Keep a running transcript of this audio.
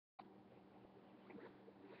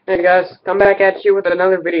Hey guys, come back at you with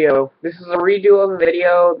another video. This is a redo of a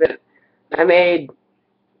video that I made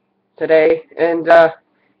today, and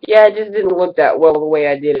yeah, it just didn't look that well the way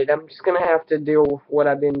I did it. I'm just gonna have to deal with what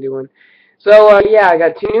I've been doing. So yeah, I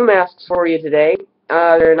got two new masks for you today.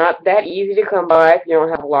 They're not that easy to come by if you don't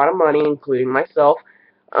have a lot of money, including myself.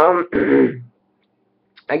 Um,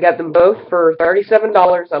 I got them both for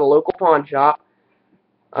 $37 at a local pawn shop.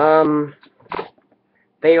 Um,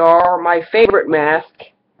 they are my favorite mask,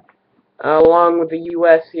 along with the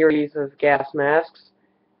U.S. series of gas masks.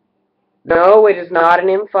 No, it is not an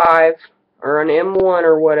M5 or an M1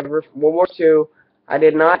 or whatever, World War II. I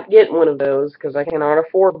did not get one of those because I cannot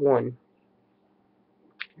afford one.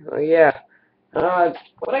 So yeah,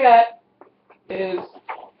 what I got is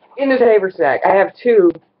in this haversack. I have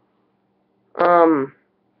two.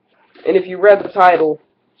 And if you read the title,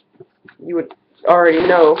 you would already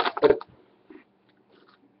know. But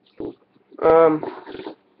um,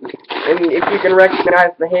 and if you can recognize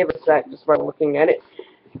the haversack just by looking at it,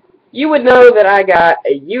 you would know that I got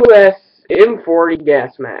a U.S. M40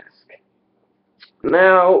 gas mask.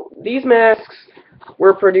 Now, these masks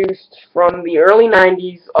were produced from the early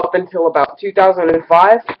 90s up until about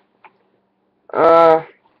 2005. Uh,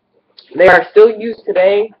 they are still used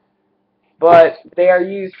today, but they are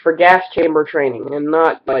used for gas chamber training and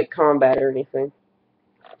not like combat or anything.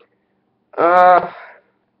 Uh,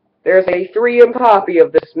 there's a 3M copy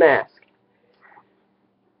of this mask.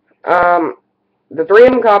 Um, the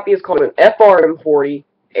 3M copy is called an FRM40,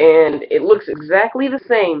 and it looks exactly the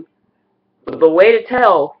same, but the way to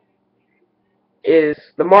tell is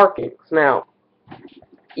the markings. Now,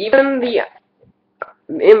 even the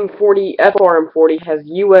M40 FRM40 has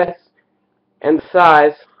US and the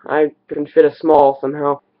size. I can fit a small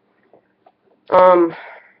somehow. Um,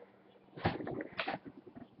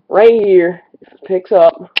 right here, if it picks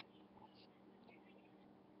up,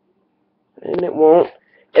 and it won't,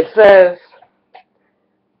 it says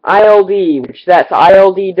ILD, which that's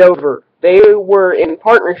ILD Dover. They were in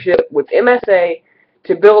partnership with MSA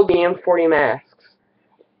to build the M40 masks.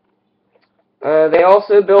 They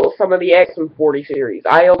also built some of the XM40 series.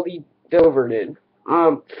 ILD Dover did.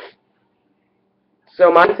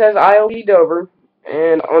 So mine says ILD Dover,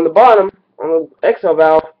 and on the bottom, on the XL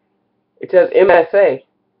valve, it says MSA.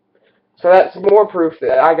 So that's more proof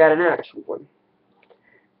that I got an actual one.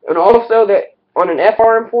 And also that on an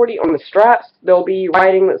FRM40, on the straps, there'll be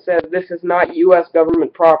writing that says this is not U.S.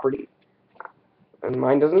 government property. And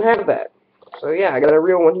mine doesn't have that. So yeah, I got a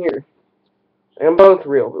real one here. And both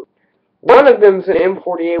real. One of them's an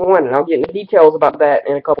M40-A1, and I'll get into details about that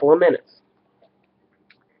in a couple of minutes.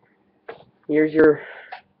 Here's your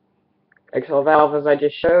XL valve as I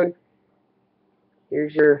just showed.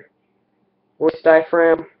 Here's your voice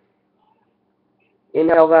diaphragm,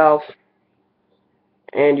 inhale valve,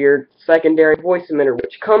 and your secondary voice emitter,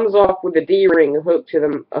 which comes off with a D-ring hooked to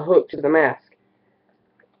the mask.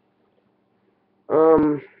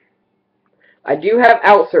 I do have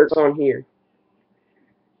outserts on here.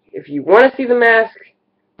 If you want to see the mask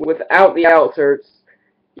without the outserts,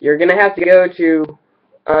 you're gonna have to go to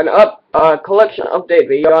an collection update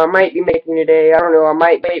video I might be making today. I don't know. I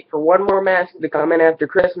might wait for one more mask to come in after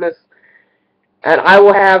Christmas, and I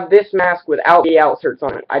will have this mask without the outserts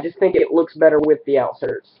on it. I just think it looks better with the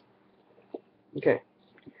outserts. Okay,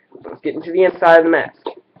 let's get into the inside of the mask.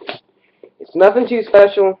 It's nothing too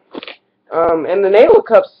special. And the nail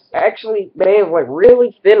cups actually made of like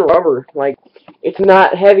really thin rubber. Like, it's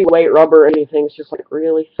not heavyweight rubber or anything. It's just like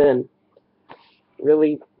really thin,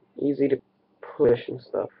 really easy to push and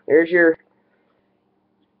stuff. Here's your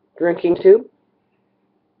drinking tube.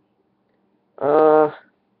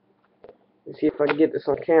 Let's see if I can get this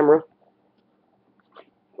on camera.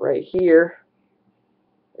 Right here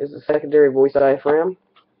is the secondary voice diaphragm.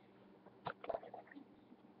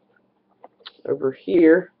 Over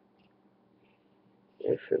here,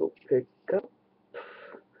 if it'll pick up,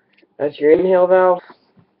 that's your inhale valve.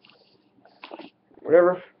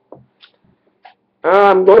 Whatever.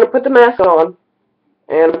 I'm going to put the mask on,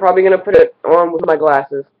 and I'm probably going to put it on with my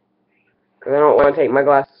glasses, because I don't want to take my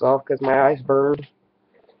glasses off because my eyes burn.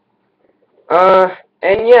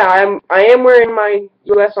 And yeah, I am wearing my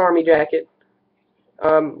U.S. Army jacket,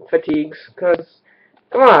 fatigues, because,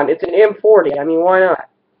 come on, it's an M40. I mean, why not?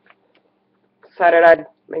 Decided I'd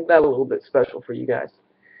make that a little bit special for you guys.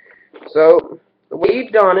 So, the way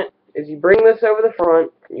you've done it is you bring this over the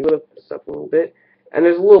front, you lift this up a little bit, and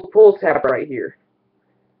there's a little pull tab right here.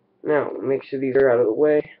 Now, make sure these are out of the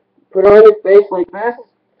way. Put it on your face like this.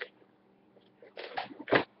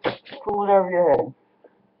 Pull it over your head.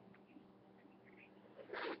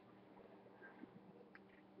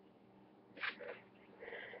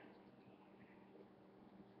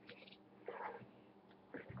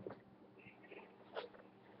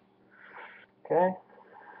 Okay.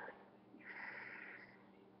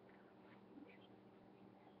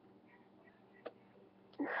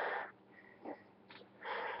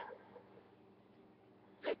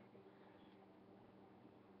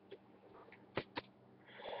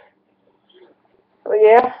 But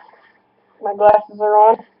yeah, my glasses are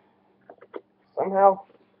on. Somehow,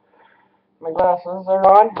 my glasses are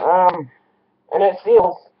on. And it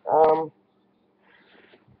seals.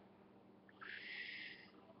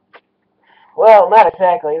 Well, not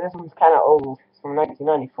exactly. This one's kind of old. It's from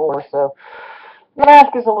 1994, so the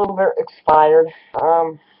mask is a little bit expired.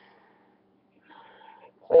 So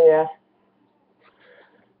yeah,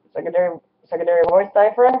 secondary voice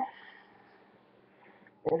diaphragm,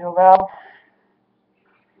 inhale valve,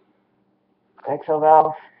 exhale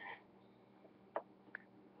valve.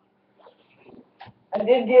 I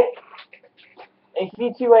did get a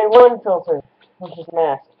C2A1 filter, which is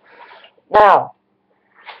mask. Now,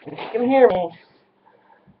 if you can hear me,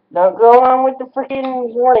 don't go on with the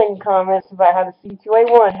freaking warning comments about how the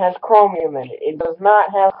C2A1 has chromium in it. It does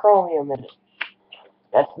not have chromium in it.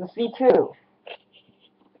 That's the C2.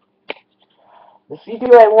 The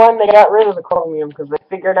C2A1, they got rid of the chromium because they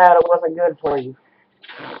figured out it wasn't good for you.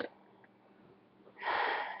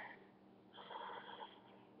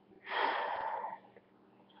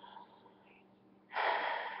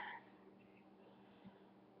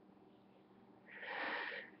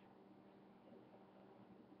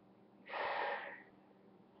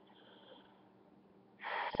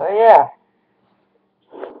 So yeah,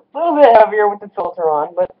 a little bit heavier with the filter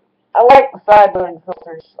on, but I like the side-loaded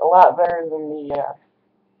filters a lot better than the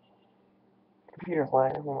computer's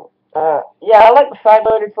line. Yeah, I like the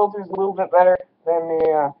side-loaded filters a little bit better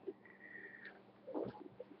than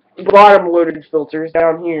the bottom-loaded filters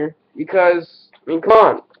down here because, I mean, come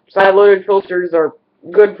on, side-loaded filters are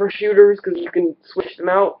good for shooters because you can switch them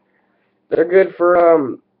out. They're good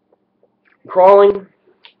for crawling,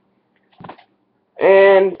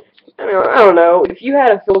 and I don't know, if you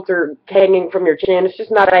had a filter hanging from your chin, it's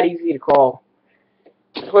just not that easy to crawl.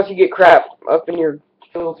 Plus, you get crap up in your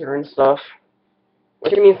filter and stuff.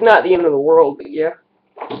 Which, I mean, it's not the end of the world, but yeah,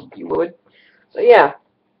 you would. So yeah,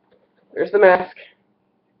 there's the mask.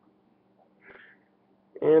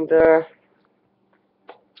 And, I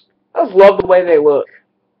just love the way they look.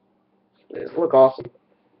 They just look awesome.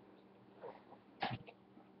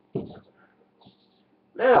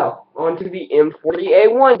 Now, on to the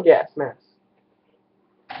M40-A1 gas mask.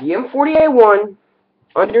 The M40-A1,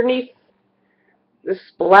 underneath this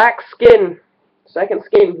black skin, second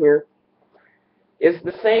skin here, is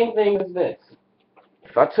the same thing as this.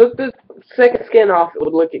 If I took the second skin off, it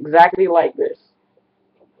would look exactly like this.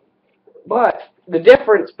 But the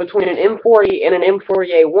difference between an M40 and an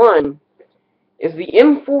M40-A1 is the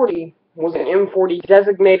M40 was an M40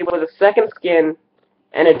 designated with a second skin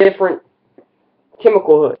and a different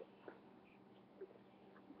chemical hood.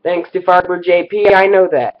 Thanks to Fiber JP, I know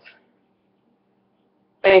that.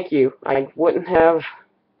 Thank you. I wouldn't have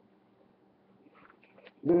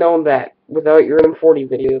known that without your M40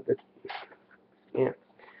 video, but yeah.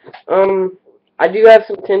 I do have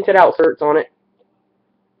some tinted outserts on it.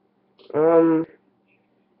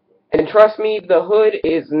 And trust me, the hood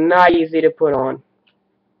is not easy to put on.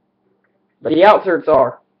 But the outserts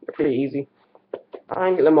are. They're pretty easy. I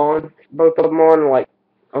can get them on. Both of them on in like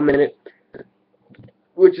a minute.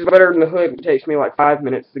 Which is better than the hood. It takes me like 5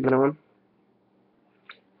 minutes to get on.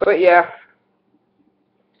 But yeah.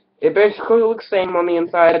 It basically looks the same on the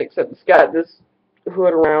inside, except it's got this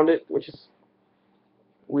hood around it, which is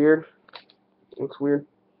weird. Looks weird.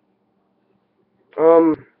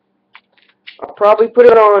 I'll probably put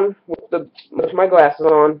it on with my glasses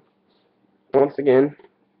on once again.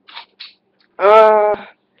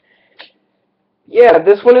 Yeah,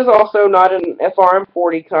 this one is also not an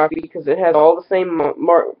FRM40 copy because it has all the same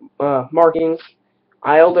markings.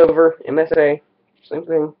 Isled over, MSA, same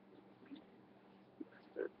thing.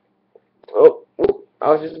 Oh,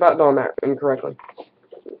 I was just about done that incorrectly.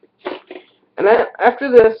 And then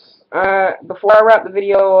after this, before I wrap the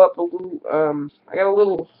video up, I got a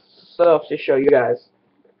little stuff to show you guys,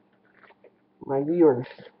 my viewers.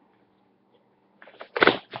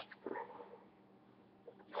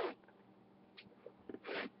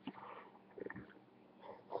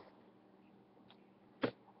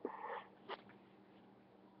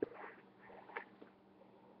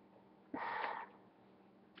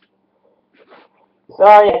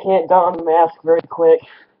 Sorry, I can't don the mask very quick.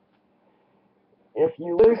 If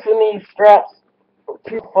you loosen these straps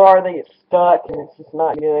too far, they get stuck, and it's just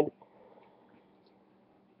not good.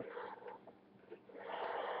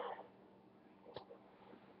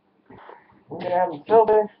 I'm gonna have the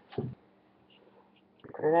filter.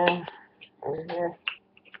 Put it in over here.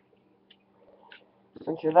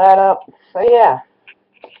 Center that up. So yeah.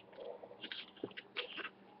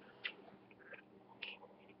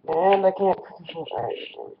 And I can't. Alright.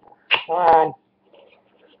 Come on.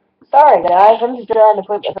 Sorry guys, I'm just trying to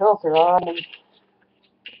put the filter on, and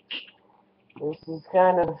this is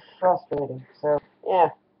kind of frustrating. So yeah.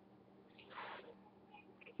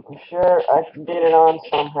 I'm sure I can get it on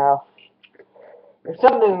somehow. There's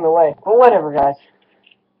something in the way. But whatever, guys.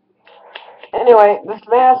 Anyway, this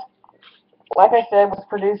mask, like I said, was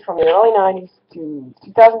produced from the early 90s to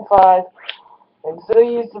 2005 and still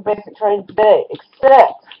used the basic training today,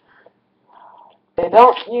 except they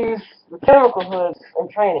don't use the chemical hoods in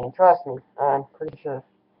training. Trust me, I'm pretty sure.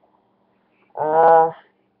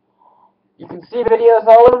 You can see videos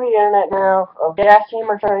all over the internet now of gas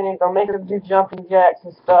chamber training. They'll make them do jumping jacks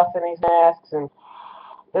and stuff in these masks, and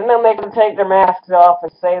then they'll make them take their masks off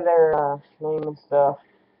and say their name and stuff.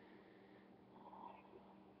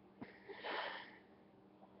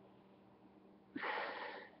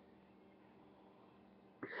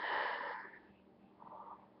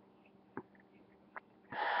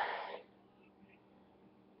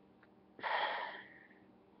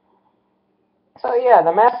 So yeah,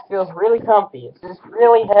 the mask feels really comfy. It's just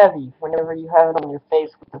really heavy whenever you have it on your face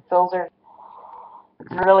with the filter.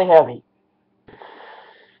 It's really heavy.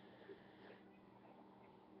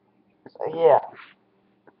 So yeah,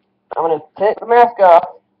 I'm gonna take the mask off,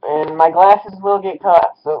 and my glasses will get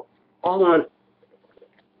caught. So hold on.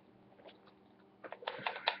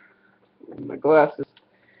 My glasses.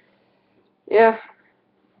 Yeah,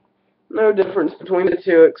 no difference between the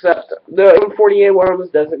two except the M40-A1 was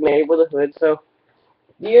designated with a hood. So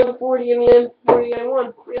the M40 and the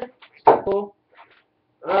M40-A1, yeah, still cool.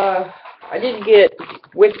 I did get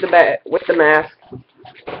with the mask.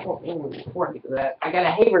 Before I get to that, I got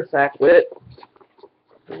a haversack with it.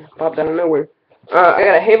 Just popped out of nowhere. I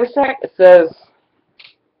got a haversack that says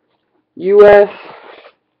U.S.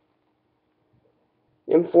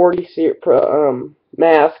 M40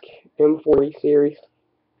 mask M40 series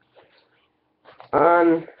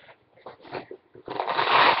on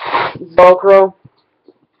Velcro.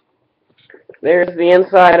 There's the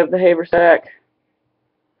inside of the haversack.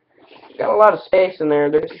 Got a lot of space in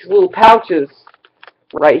there. There's these little pouches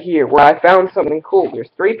right here where I found something cool.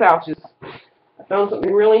 There's 3 pouches. I found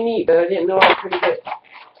something really neat that I didn't know I could get.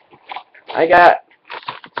 I got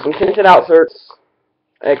some tinted outserts,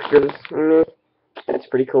 extras. That's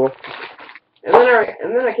pretty cool. And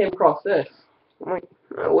then I came across this. I'm like,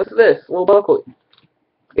 oh, what's this? A little buckle.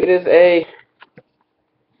 It is a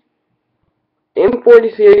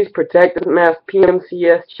M40 series protective mask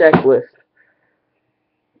PMCS checklist.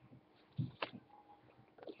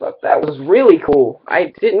 But that was really cool.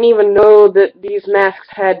 I didn't even know that these masks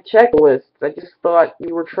had checklists. I just thought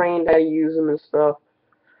you were trained how to use them and stuff.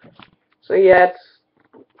 So yeah, it's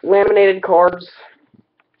laminated cards.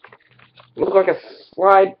 Looks like a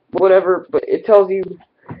slide, whatever, but it tells you,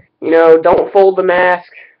 you know, don't fold the mask.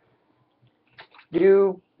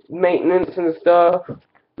 Do maintenance and stuff.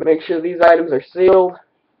 Make sure these items are sealed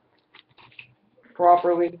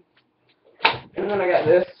properly. And then I got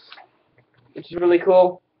this, which is really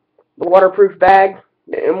cool. The waterproof bag,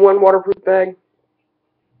 the M1 waterproof bag.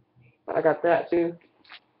 I got that too.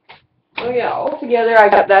 Oh yeah, altogether I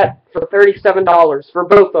got that for $37 for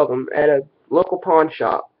both of them at a local pawn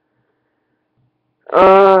shop.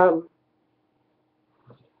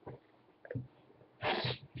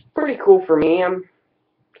 Pretty cool for me.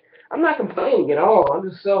 I'm not complaining at all. I'm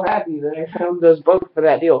just so happy that I found those both for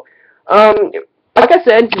that deal. Like I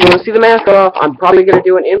said, you want to see the mask off, I'm probably going to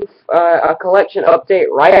do a collection update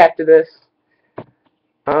right after this.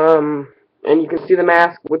 And you can see the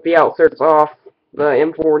mask with the outserts off, the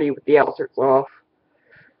M40 with the outserts off.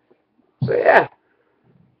 So yeah.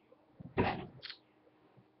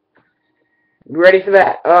 Ready for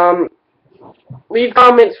that. Leave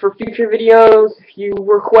comments for future videos if you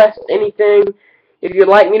request anything. If you'd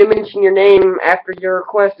like me to mention your name after your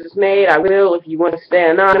request is made, I will. If you want to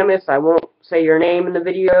stay anonymous, I won't say your name in the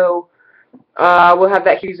video. We'll have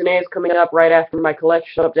that Q's and A's coming up right after my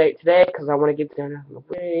collection update today, because I want to get that out of the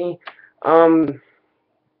way.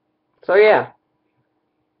 So yeah.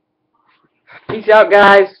 Peace out,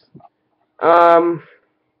 guys.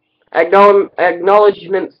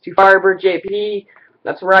 Acknowledgements to Firebird JP.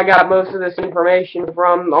 That's where I got most of this information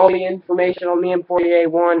from. All the information on the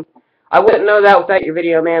M40-A1. I wouldn't know that without your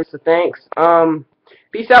video, man, so thanks.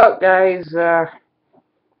 Peace out, guys.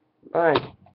 Bye.